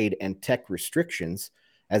international trade and tech restrictions,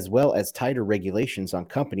 as well as tighter regulations on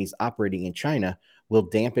companies operating in China, will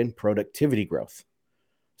dampen productivity growth.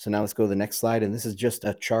 So now let's go to the next slide. And this is just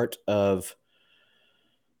a chart of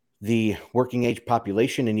the working age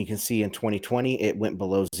population. And you can see in 2020, it went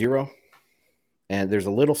below zero. And there's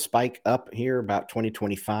a little spike up here about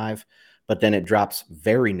 2025, but then it drops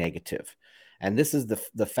very negative. And this is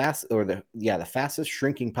the fastest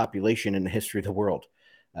shrinking population in the history of the world.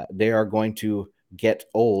 They are going to get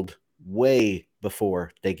old way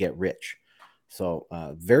before they get rich. So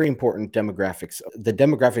very important demographics. The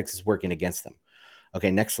demographics is working against them.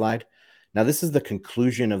 Okay, next slide. Now this is the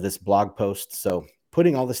conclusion of this blog post. So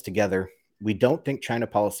putting all this together, we don't think China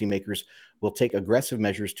policymakers will take aggressive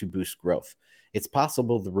measures to boost growth. It's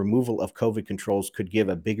possible the removal of COVID controls could give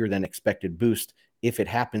a bigger than expected boost if it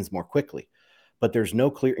happens more quickly, but there's no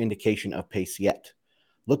clear indication of pace yet.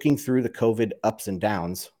 Looking through the COVID ups and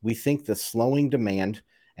downs, we think the slowing demand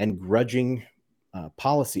and grudging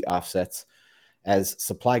policy offsets as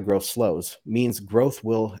supply growth slows means growth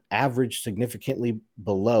will average significantly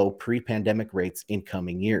below pre-pandemic rates in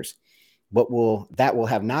coming years. That will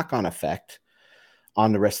have knock-on effect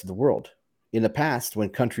on the rest of the world. In the past, when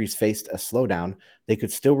countries faced a slowdown, they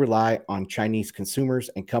could still rely on Chinese consumers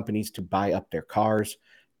and companies to buy up their cars,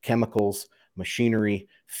 chemicals, machinery,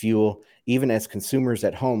 fuel, even as consumers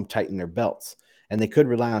at home tighten their belts. And they could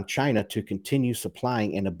rely on China to continue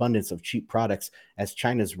supplying an abundance of cheap products as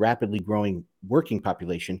China's rapidly growing working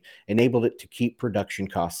population enabled it to keep production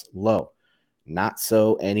costs low. Not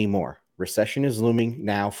so anymore. Recession is looming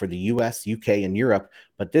now for the US, UK, and Europe,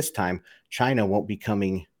 but this time China won't be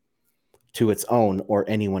coming to its own or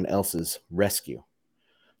anyone else's rescue.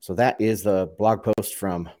 So that is the blog post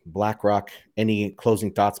from BlackRock. Any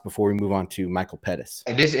closing thoughts before we move on to Michael Pettis?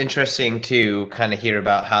 It is interesting to kind of hear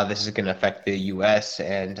about how this is going to affect the US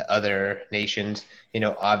and other nations.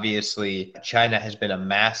 Obviously, China has been a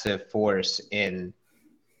massive force in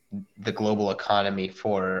the global economy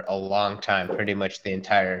for a long time, pretty much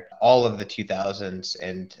all of the 2000s.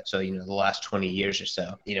 And so, the last 20 years or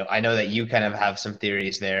so, I know that you kind of have some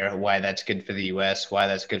theories there, why that's good for the US, why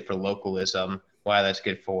that's good for localism, why that's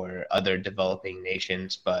good for other developing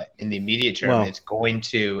nations. But in the immediate term, it's going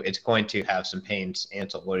to have some pains.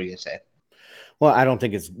 Ansel, what are you going to say? Well, I don't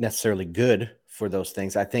think it's necessarily good for those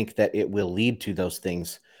things. I think that it will lead to those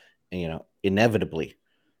things, inevitably.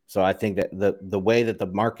 So I think that the way that the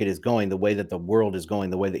market is going, the way that the world is going,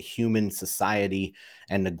 the way that human society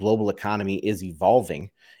and the global economy is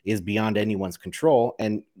evolving is beyond anyone's control.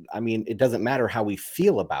 And I mean, it doesn't matter how we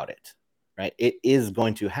feel about it, right? It is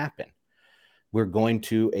going to happen. We're going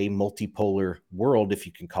to a multipolar world, if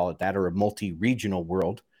you can call it that, or a multi-regional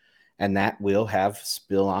world. And that will have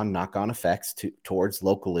spill-on, knock-on effects towards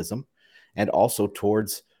localism and also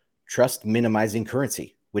towards trust minimizing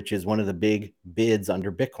currency, which is one of the big bids under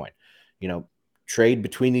Bitcoin. Trade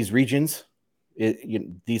between these regions,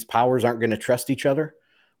 these powers aren't going to trust each other.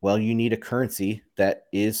 Well, you need a currency that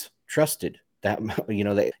is trusted, that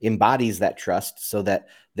embodies that trust so that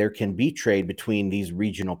there can be trade between these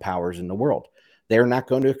regional powers in the world. They're not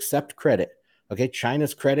going to accept credit. Okay,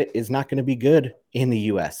 China's credit is not going to be good in the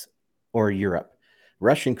US or Europe.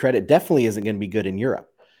 Russian credit definitely isn't going to be good in Europe.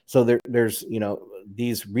 So there's,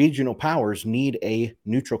 these regional powers need a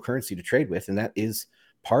neutral currency to trade with, and that is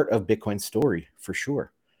part of Bitcoin's story for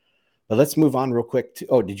sure. But let's move on real quick.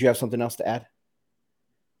 Did you have something else to add?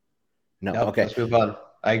 No. Okay. Let's move on.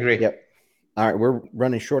 I agree. Yep. All right. We're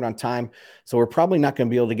running short on time, so we're probably not going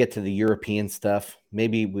to be able to get to the European stuff.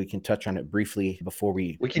 Maybe we can touch on it briefly before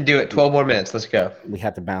we can do it. 12 more minutes. Let's go. We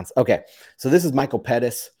have to bounce. Okay. So this is Michael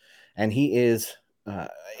Pettis, and he is,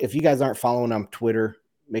 if you guys aren't following on Twitter,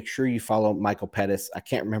 make sure you follow Michael Pettis. I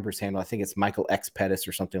can't remember his handle. I think it's Michael X Pettis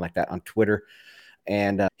or something like that on Twitter.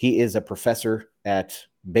 And he is a professor at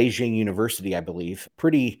Beijing University, I believe.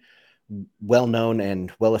 Pretty well-known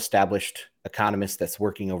and well-established economist that's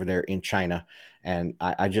working over there in China. And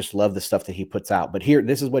I just love the stuff that he puts out. But here,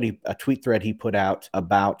 this is what a tweet thread he put out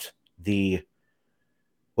about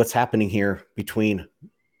what's happening here between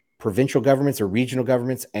provincial governments or regional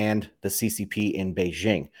governments and the CCP in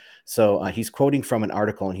Beijing. So he's quoting from an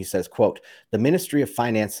article, and he says, quote, "The Ministry of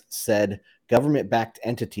Finance said government-backed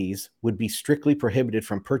entities would be strictly prohibited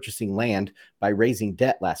from purchasing land by raising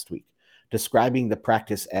debt last week, describing the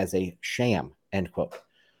practice as a sham," end quote.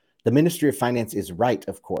 The Ministry of Finance is right,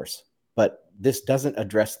 of course, but this doesn't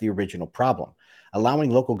address the original problem.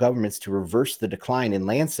 Allowing local governments to reverse the decline in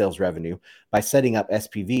land sales revenue by setting up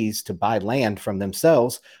SPVs to buy land from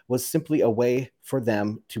themselves was simply a way for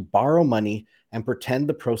them to borrow money and pretend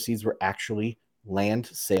the proceeds were actually land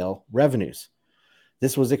sale revenues.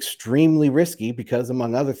 This was extremely risky because,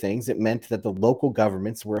 among other things, it meant that the local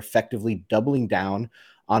governments were effectively doubling down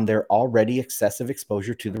on their already excessive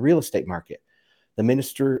exposure to the real estate market. The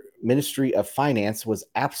Ministry of Finance was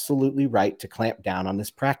absolutely right to clamp down on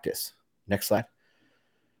this practice. Next slide.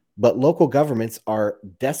 But local governments are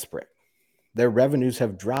desperate. Their revenues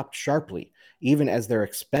have dropped sharply, even as their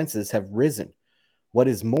expenses have risen. What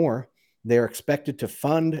is more, they are expected to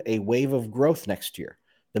fund a wave of growth next year.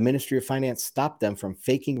 The Ministry of Finance stopped them from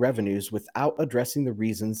faking revenues without addressing the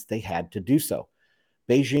reasons they had to do so.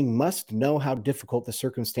 Beijing must know how difficult the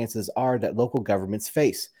circumstances are that local governments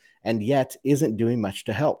face, and yet isn't doing much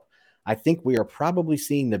to help. I think we are probably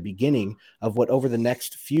seeing the beginning of what over the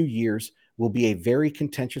next few years will be a very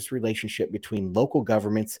contentious relationship between local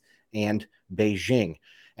governments and Beijing.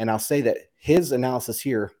 And I'll say that his analysis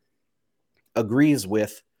here agrees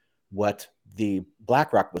with what the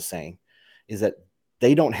BlackRock was saying, is that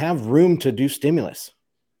they don't have room to do stimulus.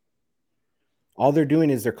 All they're doing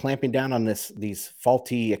is they're clamping down on these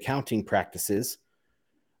faulty accounting practices,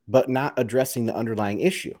 but not addressing the underlying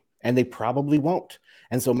issue. And they probably won't.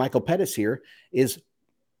 And so Michael Pettis here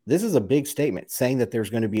this is a big statement saying that there's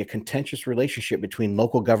going to be a contentious relationship between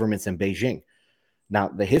local governments and Beijing. Now,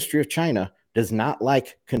 the history of China does not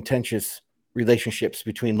like contentious relationships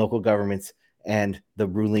between local governments and the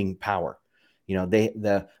ruling power. You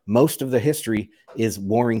know, most of the history is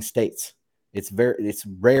warring states. It's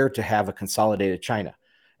rare to have a consolidated China.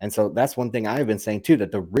 And so that's one thing I've been saying too,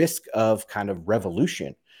 that the risk of kind of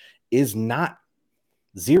revolution is not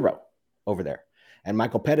zero over there. And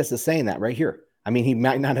Michael Pettis is saying that right here. I mean, he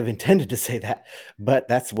might not have intended to say that, but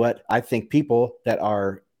that's what I think people that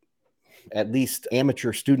are at least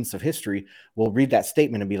amateur students of history will read that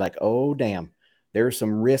statement and be like, oh, damn, there's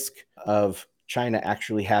some risk of China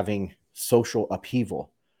actually having social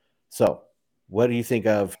upheaval. So what do you think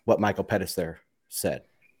of what Michael Pettis there said?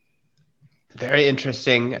 Very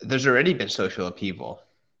interesting. There's already been social upheaval.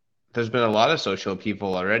 There's been a lot of social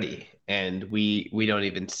upheaval already, and we don't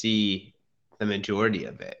even see the majority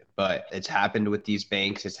of it. But it's happened with these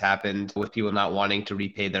banks. It's happened with people not wanting to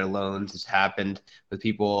repay their loans. It's happened with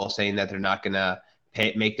people saying that they're not going to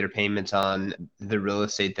make their payments on the real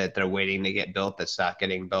estate that they're waiting to get built that's not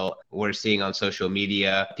getting built. We're seeing on social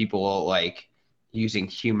media people like using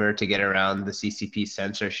humor to get around the CCP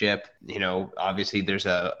censorship. You know, obviously there's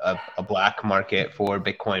a black market for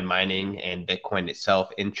Bitcoin mining and Bitcoin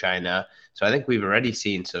itself in China. So I think we've already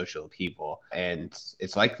seen social upheaval, and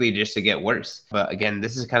it's likely just to get worse. But again,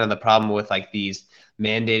 this is kind of the problem with like these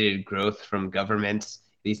mandated growth from governments,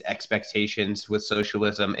 these expectations with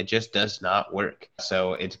socialism. It just does not work.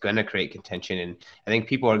 So it's going to create contention. And I think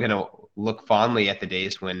people are going to look fondly at the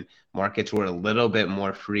days when markets were a little bit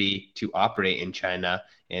more free to operate in China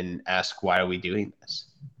and ask, why are we doing this?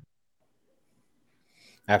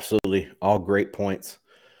 Absolutely. All great points.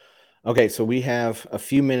 Okay, so we have a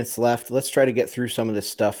few minutes left. Let's try to get through some of this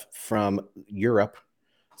stuff from Europe.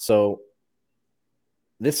 So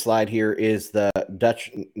this slide here is the Dutch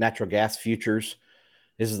natural gas futures.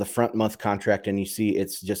 This is the front month contract, and you see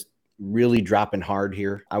it's just really dropping hard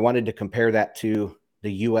here. I wanted to compare that to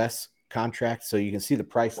the U.S. contract. So you can see the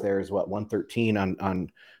price there is what, 113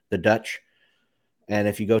 on the Dutch. And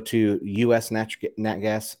if you go to U.S. nat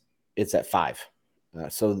gas, it's at 5.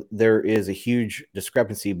 So there is a huge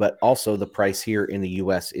discrepancy, but also the price here in the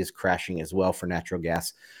U.S. is crashing as well for natural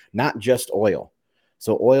gas, not just oil.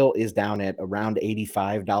 So oil is down at around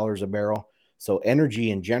 $85 a barrel. So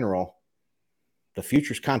energy in general, the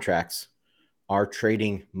futures contracts are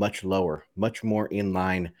trading much lower, much more in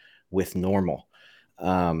line with normal.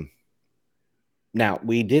 Now,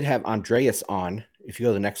 we did have Andreas on. If you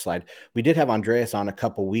go to the next slide, we did have Andreas on a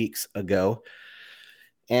couple weeks ago.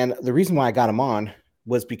 And the reason why I got him on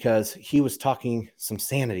was because he was talking some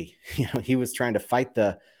sanity. He was trying to fight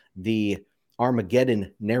the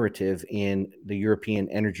Armageddon narrative in the European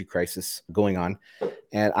energy crisis going on.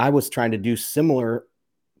 And I was trying to do similar,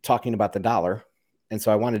 talking about the dollar. And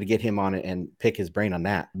so I wanted to get him on it and pick his brain on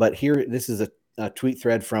that. But here, this is a tweet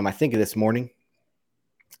thread from, I think, this morning.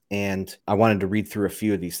 And I wanted to read through a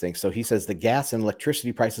few of these things. So he says the gas and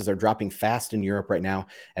electricity prices are dropping fast in Europe right now,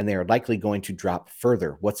 and they are likely going to drop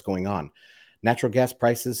further. What's going on? Natural gas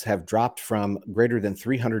prices have dropped from greater than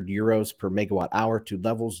 300 euros per megawatt hour to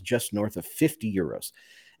levels just north of 50 euros.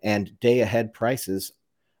 And day ahead prices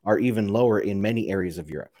are even lower in many areas of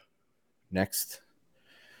Europe. Next.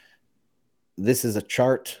 This is a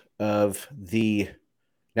chart of the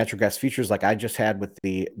natural gas futures like I just had with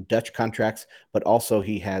the Dutch contracts, but also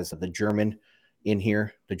he has the German in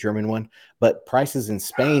here, the German one. But prices in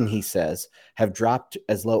Spain, he says, have dropped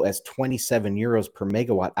as low as 27 euros per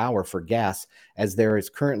megawatt hour for gas, as there is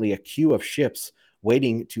currently a queue of ships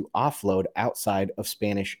waiting to offload outside of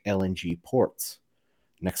Spanish LNG ports.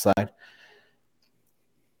 Next slide.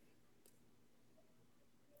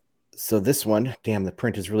 So this one, damn, the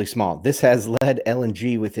print is really small. This has led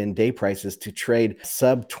LNG within day prices to trade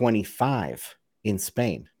sub 25 in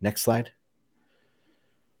Spain. Next slide.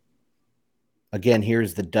 Again,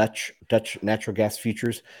 here's the Dutch natural gas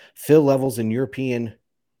futures. Fill levels in European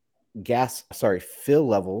gas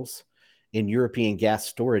storages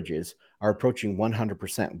are approaching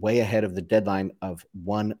 100%, way ahead of the deadline of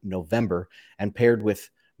 1 November, and paired with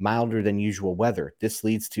milder than usual weather. This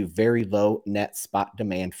leads to very low net spot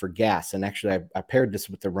demand for gas. And actually, I paired this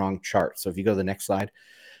with the wrong chart. So if you go to the next slide,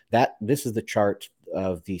 this is the chart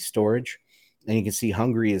of the storage. And you can see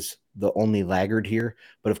Hungary is the only laggard here.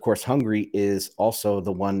 But of course, Hungary is also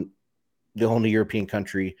the only European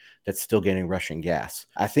country that's still getting Russian gas.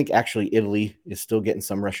 I think actually Italy is still getting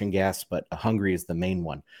some Russian gas, but Hungary is the main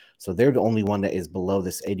one. So they're the only one that is below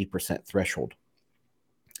this 80% threshold.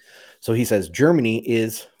 So he says Germany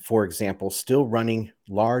is, for example, still running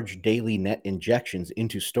large daily net injections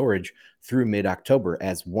into storage through mid-October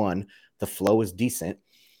as 1, the flow is decent,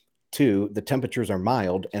 2, the temperatures are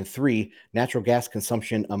mild, and 3, natural gas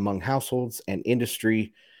consumption among households and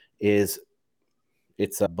industry it's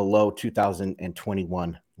below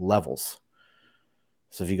 2021 levels.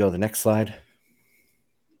 So if you go to the next slide.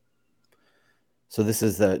 So this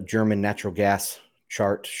is the German natural gas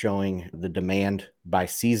chart showing the demand by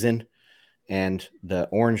season. And the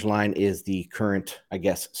orange line is the current, I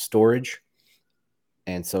guess, storage.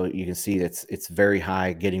 And so you can see it's very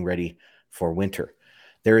high, getting ready for winter.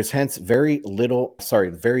 There is hence very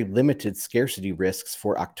limited scarcity risks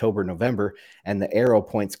for October, November, and the arrow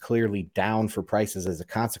points clearly down for prices as a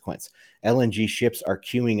consequence. LNG ships are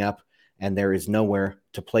queuing up, and there is nowhere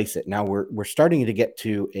to place it. Now we're starting to get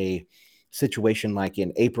to a situation like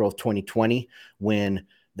in April of 2020 when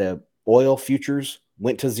the oil futures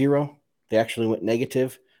went to zero. They actually went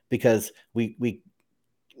negative because we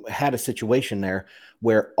had a situation there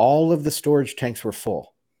where all of the storage tanks were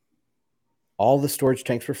full. All the storage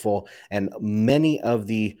tanks were full, and many of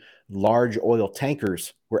the large oil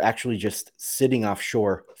tankers were actually just sitting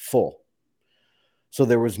offshore full. So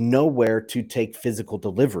there was nowhere to take physical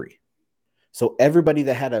delivery. So everybody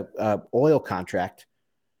that had a oil contract,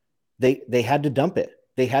 they had to dump it.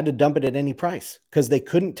 They had to dump it at any price because they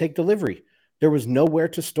couldn't take delivery. There was nowhere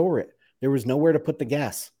to store it. There was nowhere to put the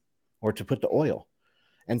gas or to put the oil.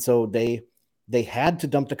 And so they had to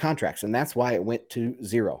dump the contracts, and that's why it went to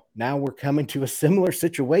zero. Now we're coming to a similar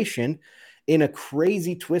situation in a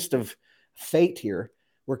crazy twist of fate here.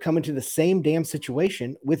 We're coming to the same damn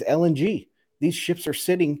situation with LNG. These ships are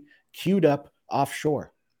sitting queued up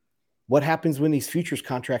offshore. What happens when these futures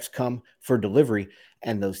contracts come for delivery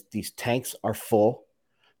and these tanks are full,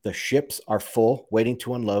 the ships are full, waiting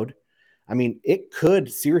to unload? I mean, it could,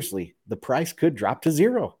 seriously, the price could drop to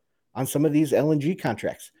zero on some of these LNG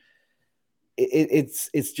contracts.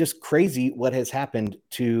 It's just crazy what has happened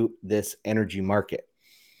to this energy market.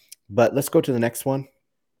 But let's go to the next one.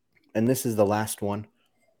 And this is the last one.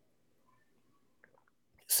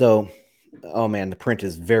 So, oh man, the print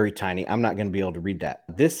is very tiny. I'm not going to be able to read that.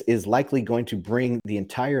 This is likely going to bring the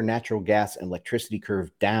entire natural gas and electricity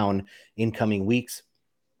curve down in coming weeks,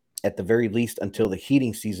 at the very least until the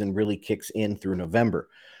heating season really kicks in through November.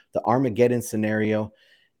 The Armageddon scenario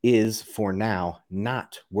is, for now,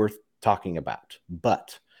 not worth talking about.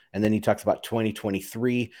 And then he talks about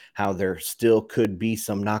 2023, how there still could be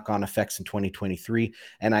some knock-on effects in 2023.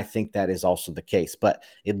 And I think that is also the case. But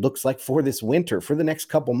it looks like for this winter, for the next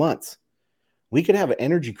couple months, we could have an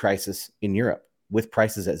energy crisis in Europe with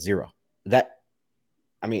prices at zero. Let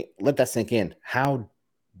that sink in. How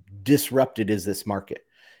disrupted is this market?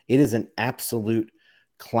 It is an absolute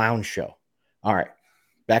clown show. All right.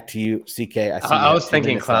 Back to you, CK. I was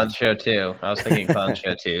thinking clown show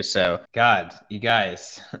too. So, God, you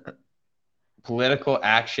guys, political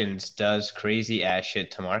actions does crazy ass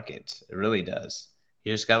shit to markets. It really does.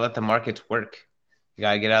 You just got to let the markets work. You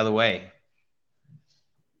got to get out of the way.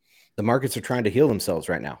 The markets are trying to heal themselves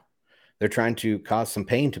right now. They're trying to cause some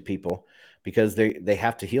pain to people because they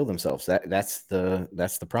have to heal themselves. That's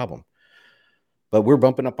the problem. But we're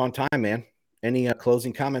bumping up on time, man. Any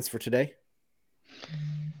closing comments for today?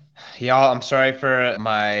 Y'all, I'm sorry for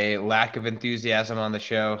my lack of enthusiasm on the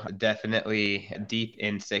show. Definitely deep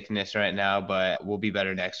in sickness right now, but we'll be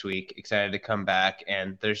better next week. Excited to come back.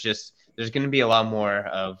 And there's going to be a lot more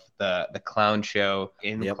of the clown show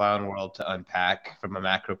in the clown world to unpack from a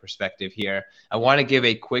macro perspective here. I want to give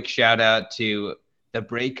a quick shout out to The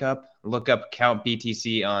Breakup. Look up Count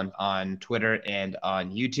BTC on Twitter and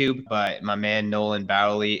on YouTube. But my man Nolan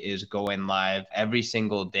Bowley is going live every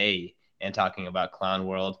single day and talking about Clown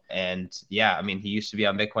World. And yeah, I mean, he used to be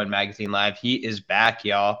on Bitcoin Magazine Live. He is back,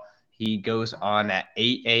 y'all. He goes on at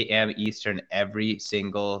 8 a.m. Eastern every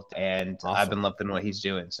single day, and awesome. I've been loving what he's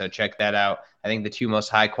doing. So check that out. I think the two most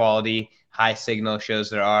high quality, high signal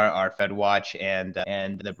shows there are FedWatch and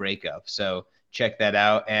The Breakup. So check that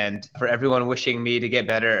out. And for everyone wishing me to get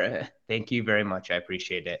better, thank you very much. I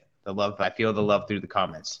appreciate it. The love, I feel the love through the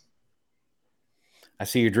comments. I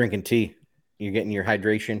see you're drinking tea. You're getting your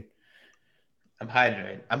hydration. I'm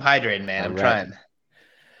hydrated, man. I'm trying.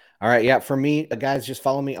 All right. Yeah. For me, guys, just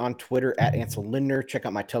follow me on Twitter at Ansel Lindner. Check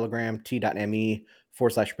out my Telegram,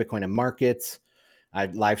 t.me/Bitcoin and markets. I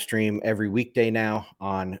live stream every weekday now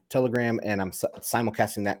on Telegram, and I'm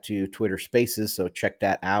simulcasting that to Twitter Spaces. So check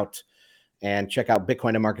that out, and check out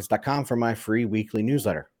bitcoinandmarkets.com for my free weekly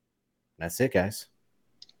newsletter. That's it, guys.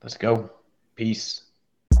 Let's go. Peace.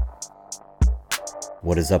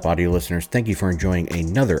 What is up, audio listeners? Thank you for enjoying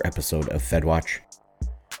another episode of FedWatch.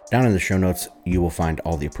 Down in the show notes, you will find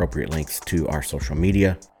all the appropriate links to our social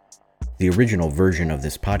media, the original version of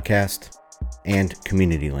this podcast, and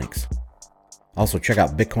community links. Also, check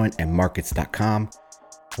out bitcoinandmarkets.com,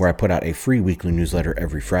 where I put out a free weekly newsletter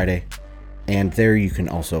every Friday. And there you can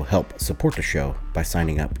also help support the show by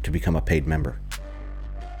signing up to become a paid member.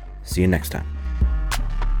 See you next time.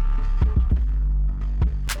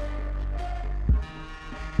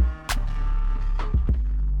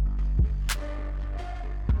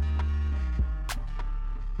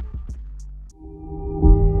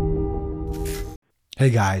 Hey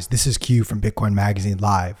guys, this is Q from Bitcoin Magazine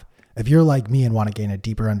Live. If you're like me and want to gain a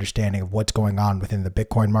deeper understanding of what's going on within the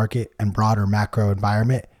Bitcoin market and broader macro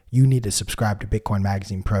environment, you need to subscribe to Bitcoin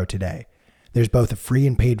Magazine Pro today. There's both a free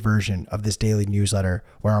and paid version of this daily newsletter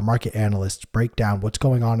where our market analysts break down what's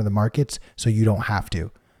going on in the markets so you don't have to.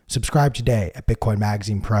 Subscribe today at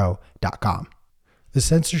bitcoinmagazinepro.com. The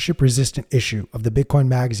censorship-resistant issue of the Bitcoin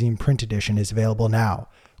Magazine print edition is available now.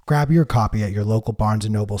 Grab your copy at your local Barnes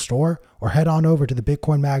 & Noble store or head on over to the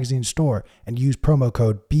Bitcoin Magazine store and use promo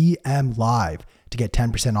code BMLive to get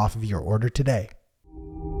 10% off of your order today.